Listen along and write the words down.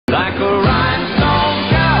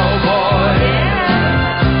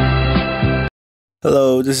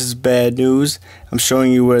Hello, this is bad news. I'm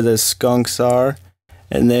showing you where the skunks are,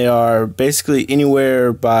 and they are basically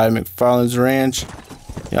anywhere by McFarland's ranch.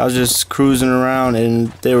 I was just cruising around and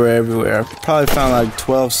they were everywhere. I probably found like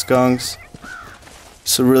 12 skunks.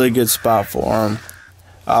 It's a really good spot for them.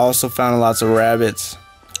 I also found lots of rabbits.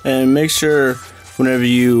 And make sure whenever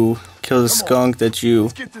you kill the skunk that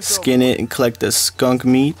you skin it and collect the skunk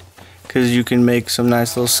meat, because you can make some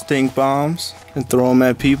nice little stink bombs and throw them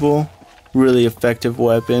at people. Really effective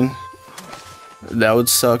weapon. That would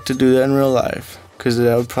suck to do that in real life, because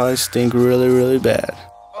that would probably stink really bad.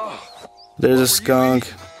 There's a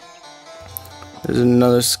skunk. There's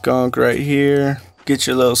another skunk right here. Get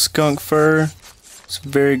your little skunk fur. It's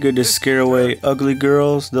very good to scare away ugly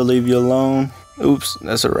girls. They'll leave you alone. Oops,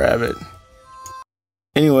 that's a rabbit.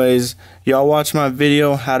 Anyways, y'all watch my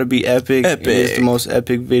video, How to Be Epic. It is the most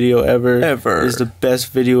epic video ever. It is the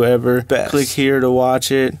best video ever. Click here to watch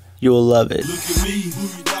it. You will love it. Look at me, who you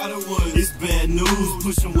thought it was. It's bad news.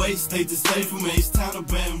 Pushing weight, stay the same from me. It's time to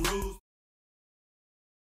ban rules.